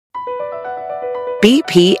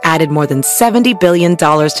BP added more than $70 billion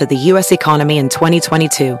to the U.S. economy in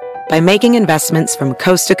 2022 by making investments from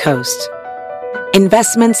coast to coast.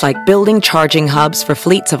 Investments like building charging hubs for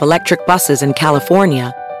fleets of electric buses in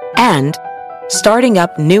California and starting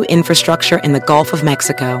up new infrastructure in the Gulf of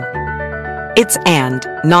Mexico. It's and,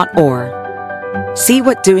 not or. See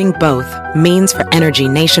what doing both means for energy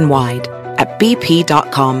nationwide at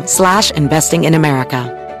bp.com/investing in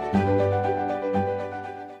America.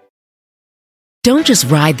 Don't just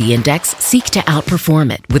ride the index, seek to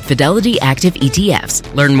outperform it with Fidelity Active ETFs.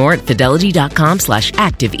 Learn more at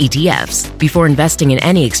fidelity.com/active ETFs. Before investing in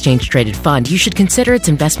any exchange-traded fund, you should consider its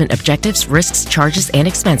investment objectives, risks, charges, and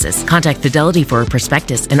expenses. Contact Fidelity for a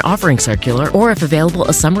prospectus, an offering circular, or if available,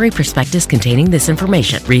 a summary prospectus containing this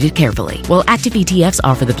information. Read it carefully. While active ETFs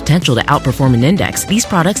offer the potential to outperform an index, these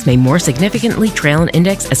products may more significantly trail an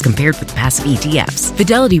index as compared with passive ETFs.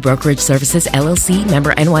 Fidelity Brokerage Services, LLC,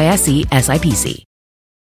 member NYSE, SIPC.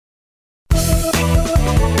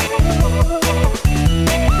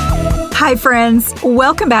 Hi, friends.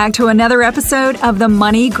 Welcome back to another episode of the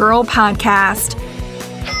Money Girl Podcast.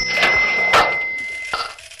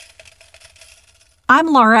 I'm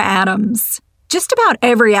Laura Adams. Just about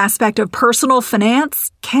every aspect of personal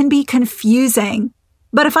finance can be confusing.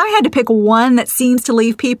 But if I had to pick one that seems to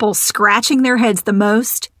leave people scratching their heads the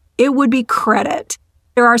most, it would be credit.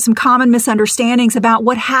 There are some common misunderstandings about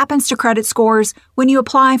what happens to credit scores when you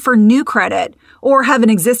apply for new credit or have an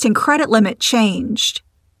existing credit limit changed.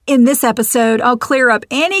 In this episode, I'll clear up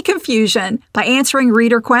any confusion by answering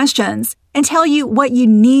reader questions and tell you what you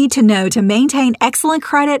need to know to maintain excellent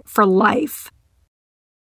credit for life.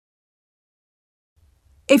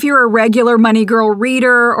 If you're a regular Money Girl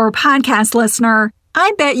reader or podcast listener,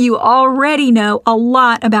 I bet you already know a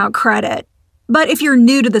lot about credit. But if you're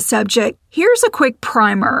new to the subject, here's a quick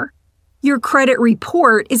primer. Your credit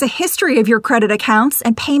report is a history of your credit accounts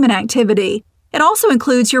and payment activity. It also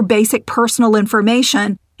includes your basic personal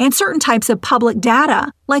information and certain types of public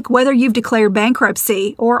data, like whether you've declared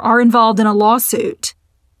bankruptcy or are involved in a lawsuit.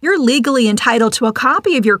 You're legally entitled to a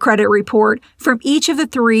copy of your credit report from each of the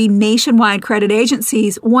 3 nationwide credit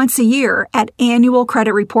agencies once a year at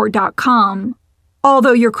annualcreditreport.com.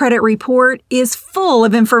 Although your credit report is full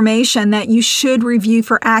of information that you should review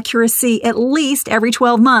for accuracy at least every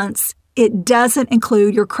 12 months, it doesn't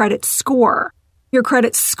include your credit score. Your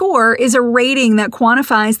credit score is a rating that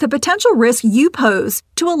quantifies the potential risk you pose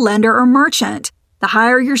to a lender or merchant. The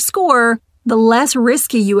higher your score, the less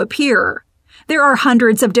risky you appear. There are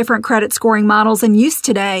hundreds of different credit scoring models in use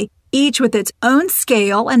today, each with its own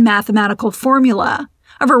scale and mathematical formula.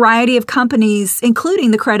 A variety of companies,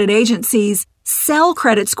 including the credit agencies, sell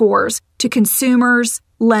credit scores to consumers,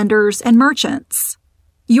 lenders, and merchants.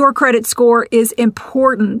 Your credit score is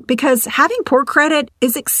important because having poor credit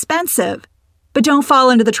is expensive. But don't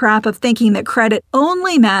fall into the trap of thinking that credit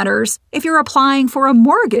only matters if you're applying for a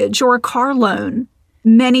mortgage or a car loan.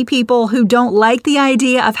 Many people who don't like the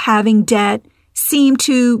idea of having debt seem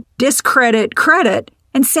to discredit credit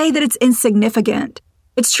and say that it's insignificant.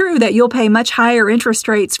 It's true that you'll pay much higher interest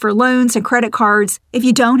rates for loans and credit cards if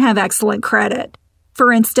you don't have excellent credit.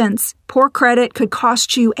 For instance, poor credit could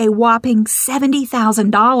cost you a whopping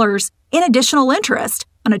 $70,000 in additional interest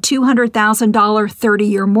on a $200,000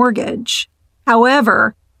 30-year mortgage.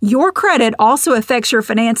 However, your credit also affects your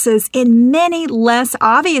finances in many less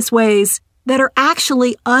obvious ways that are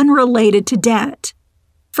actually unrelated to debt.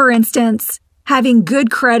 For instance, having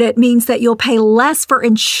good credit means that you'll pay less for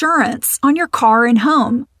insurance on your car and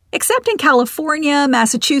home, except in California,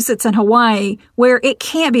 Massachusetts, and Hawaii, where it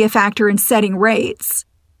can't be a factor in setting rates.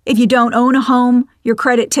 If you don't own a home, your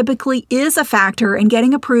credit typically is a factor in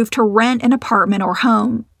getting approved to rent an apartment or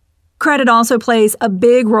home. Credit also plays a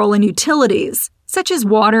big role in utilities, such as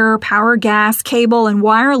water, power, gas, cable, and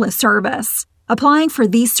wireless service. Applying for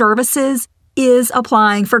these services is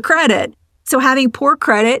applying for credit, so having poor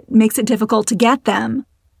credit makes it difficult to get them.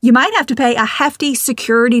 You might have to pay a hefty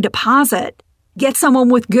security deposit, get someone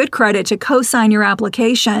with good credit to co-sign your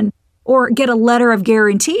application, or get a letter of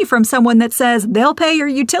guarantee from someone that says they'll pay your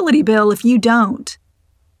utility bill if you don't.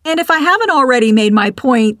 And if I haven't already made my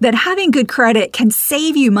point that having good credit can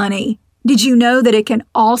save you money, did you know that it can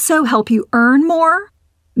also help you earn more?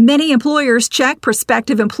 Many employers check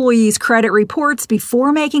prospective employees' credit reports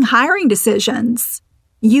before making hiring decisions.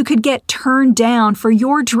 You could get turned down for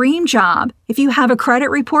your dream job if you have a credit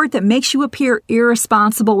report that makes you appear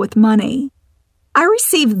irresponsible with money. I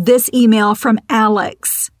received this email from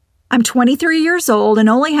Alex. I'm 23 years old and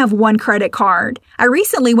only have one credit card. I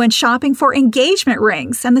recently went shopping for engagement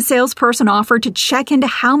rings and the salesperson offered to check into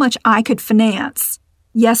how much I could finance.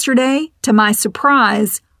 Yesterday, to my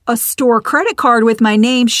surprise, A store credit card with my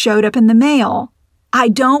name showed up in the mail. I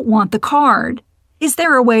don't want the card. Is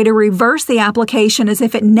there a way to reverse the application as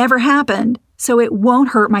if it never happened so it won't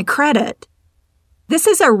hurt my credit? This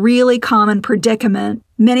is a really common predicament.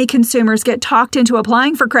 Many consumers get talked into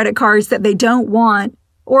applying for credit cards that they don't want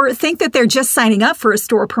or think that they're just signing up for a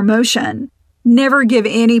store promotion. Never give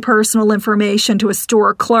any personal information to a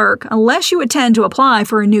store clerk unless you intend to apply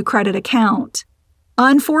for a new credit account.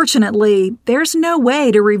 Unfortunately, there's no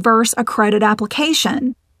way to reverse a credit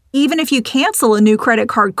application. Even if you cancel a new credit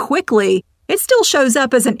card quickly, it still shows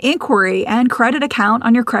up as an inquiry and credit account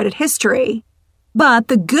on your credit history. But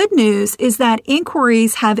the good news is that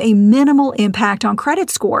inquiries have a minimal impact on credit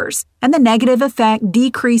scores, and the negative effect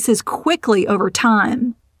decreases quickly over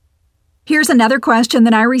time. Here's another question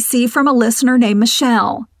that I received from a listener named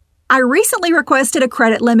Michelle. I recently requested a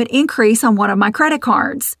credit limit increase on one of my credit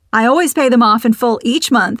cards. I always pay them off in full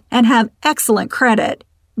each month and have excellent credit.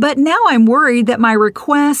 But now I'm worried that my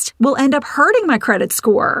request will end up hurting my credit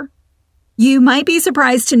score. You might be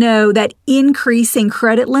surprised to know that increasing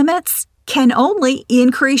credit limits can only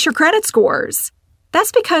increase your credit scores.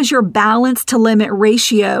 That's because your balance to limit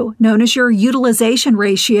ratio, known as your utilization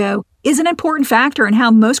ratio, is an important factor in how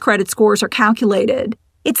most credit scores are calculated.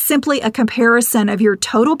 It's simply a comparison of your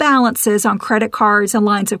total balances on credit cards and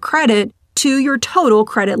lines of credit to your total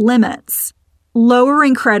credit limits.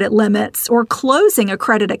 Lowering credit limits or closing a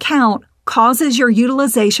credit account causes your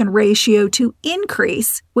utilization ratio to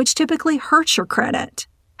increase, which typically hurts your credit.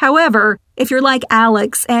 However, if you're like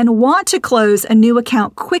Alex and want to close a new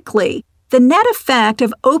account quickly, the net effect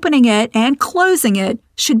of opening it and closing it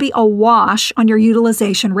should be a wash on your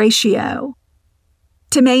utilization ratio.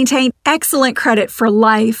 To maintain excellent credit for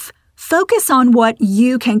life, focus on what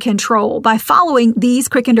you can control by following these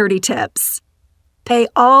quick and dirty tips. Pay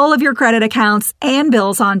all of your credit accounts and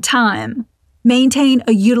bills on time. Maintain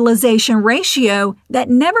a utilization ratio that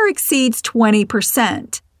never exceeds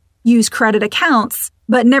 20%. Use credit accounts,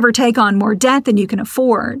 but never take on more debt than you can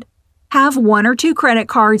afford. Have 1 or 2 credit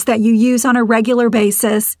cards that you use on a regular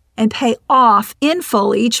basis and pay off in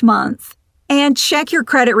full each month. And check your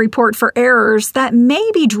credit report for errors that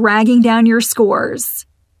may be dragging down your scores.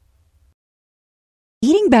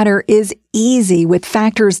 Eating better is easy with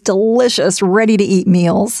Factor's delicious, ready-to-eat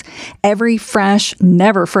meals. Every fresh,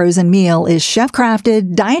 never frozen meal is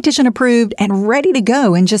chef-crafted, dietitian-approved, and ready to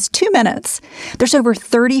go in just 2 minutes. There's over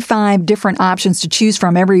 35 different options to choose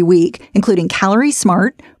from every week, including Calorie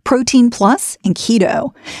Smart, Protein Plus, and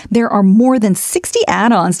Keto. There are more than 60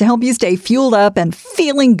 add-ons to help you stay fueled up and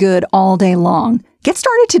feeling good all day long. Get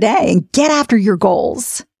started today and get after your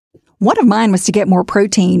goals. One of mine was to get more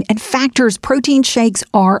protein, and Factor's protein shakes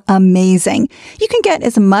are amazing. You can get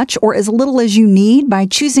as much or as little as you need by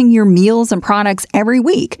choosing your meals and products every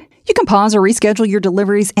week. You can pause or reschedule your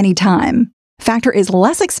deliveries anytime. Factor is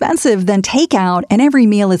less expensive than takeout, and every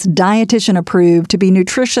meal is dietitian approved to be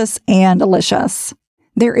nutritious and delicious.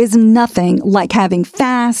 There is nothing like having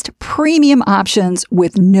fast, premium options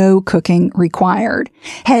with no cooking required.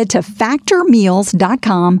 Head to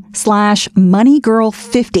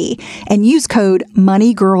factormeals.com/moneygirl50 and use code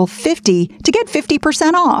moneygirl50 to get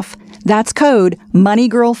 50% off. That's code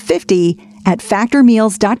moneygirl50 at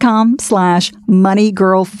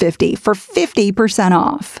factormeals.com/moneygirl50 for 50%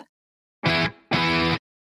 off.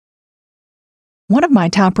 One of my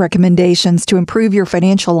top recommendations to improve your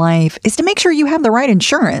financial life is to make sure you have the right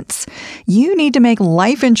insurance. You need to make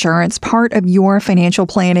life insurance part of your financial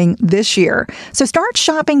planning this year. So start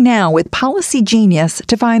shopping now with Policy Genius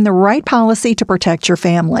to find the right policy to protect your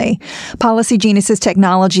family. Policy Genius's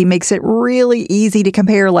technology makes it really easy to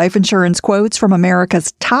compare life insurance quotes from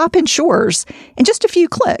America's top insurers in just a few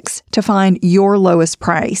clicks to find your lowest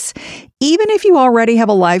price. Even if you already have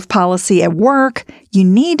a life policy at work, you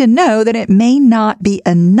need to know that it may not be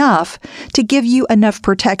enough to give you enough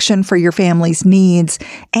protection for your family's needs,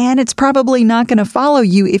 and it's probably not going to follow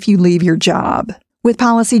you if you leave your job. With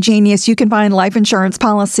Policy Genius, you can find life insurance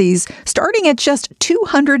policies starting at just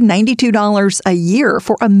 $292 a year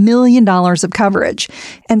for $1 million of coverage.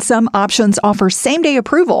 And some options offer same-day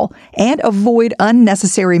approval and avoid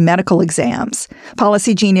unnecessary medical exams.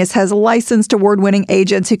 Policy Genius has licensed award-winning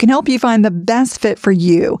agents who can help you find the best fit for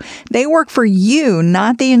you. They work for you,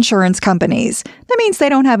 not the insurance companies. That means they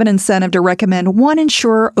don't have an incentive to recommend one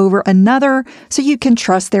insurer over another, so you can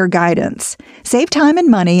trust their guidance. Save time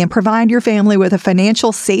and money and provide your family with a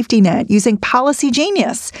financial safety net using Policy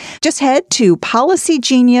Genius. Just head to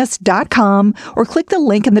policygenius.com or click the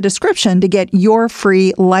link in the description to get your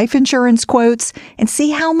free life insurance quotes and see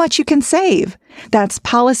how much you can save. That's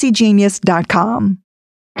policygenius.com.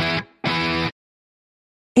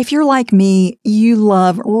 If you're like me, you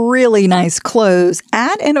love really nice clothes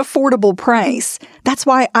at an affordable price. That's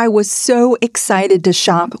why I was so excited to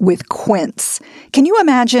shop with Quince. Can you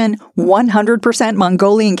imagine 100%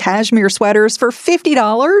 Mongolian cashmere sweaters for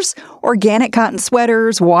 $50? Organic cotton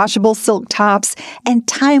sweaters, washable silk tops, and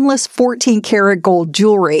timeless 14-karat gold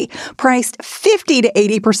jewelry, priced 50 to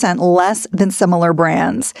 80% less than similar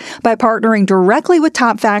brands. By partnering directly with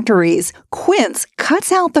top factories, Quince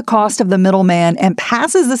cuts out the cost of the middleman and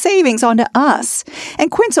passes the savings on to us. And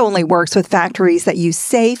Quince only works with factories that use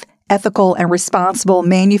safe, ethical, and responsible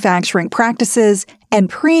manufacturing practices and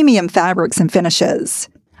premium fabrics and finishes.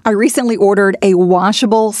 I recently ordered a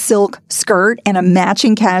washable silk skirt and a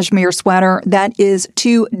matching cashmere sweater that is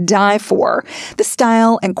to die for. The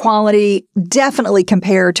style and quality definitely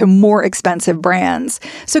compare to more expensive brands.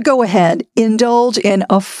 So go ahead, indulge in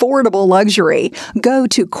affordable luxury. Go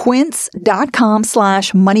to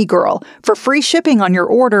quince.com/moneygirl for free shipping on your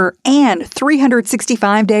order and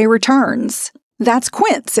 365-day returns. That's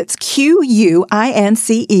Quince. It's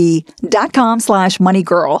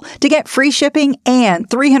QUINCE.com/moneygirl to get free shipping and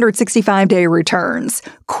 365-day returns.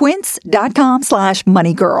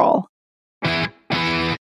 Quince.com/moneygirl.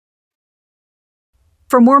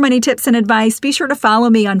 For more money tips and advice, be sure to follow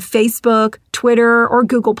me on Facebook, Twitter, or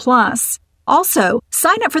Google+. Also,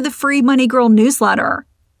 sign up for the free Money Girl newsletter.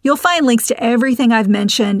 You'll find links to everything I've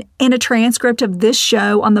mentioned and a transcript of this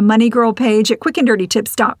show on the Money Girl page at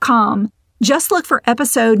quickanddirtytips.com. Just look for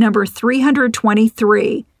episode number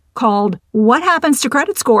 323, called What Happens to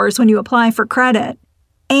Credit Scores When You Apply for Credit?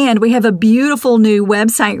 And we have a beautiful new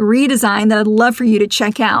website redesign that I'd love for you to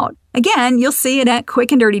check out. Again, you'll see it at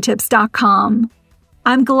quickanddirtytips.com.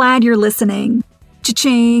 I'm glad you're listening.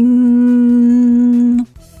 Cha-ching!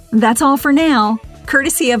 That's all for now,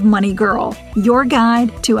 courtesy of Money Girl, your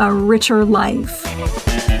guide to a richer life.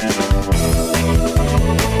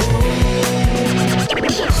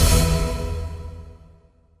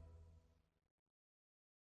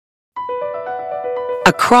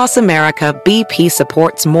 Across America, BP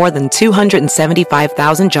supports more than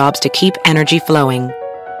 275,000 jobs to keep energy flowing.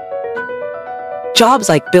 Jobs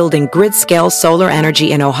like building grid-scale solar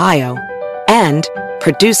energy in Ohio and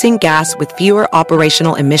producing gas with fewer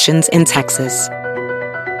operational emissions in Texas.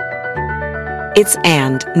 It's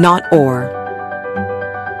and, not or.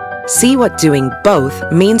 See what doing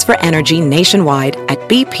both means for energy nationwide at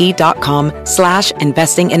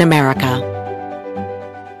bp.com/investing in America.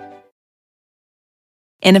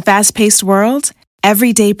 In a fast-paced world,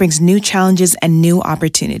 every day brings new challenges and new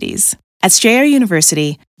opportunities. At Strayer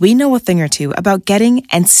University, we know a thing or two about getting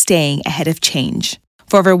and staying ahead of change.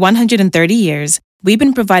 For over 130 years, we've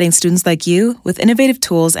been providing students like you with innovative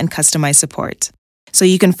tools and customized support, so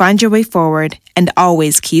you can find your way forward and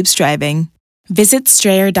always keep striving. Visit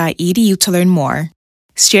strayer.edu to learn more.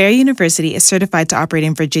 Strayer University is certified to operate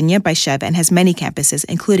in Virginia by Chev and has many campuses,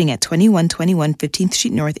 including at 2121 15th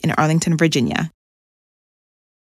Street North in Arlington, Virginia.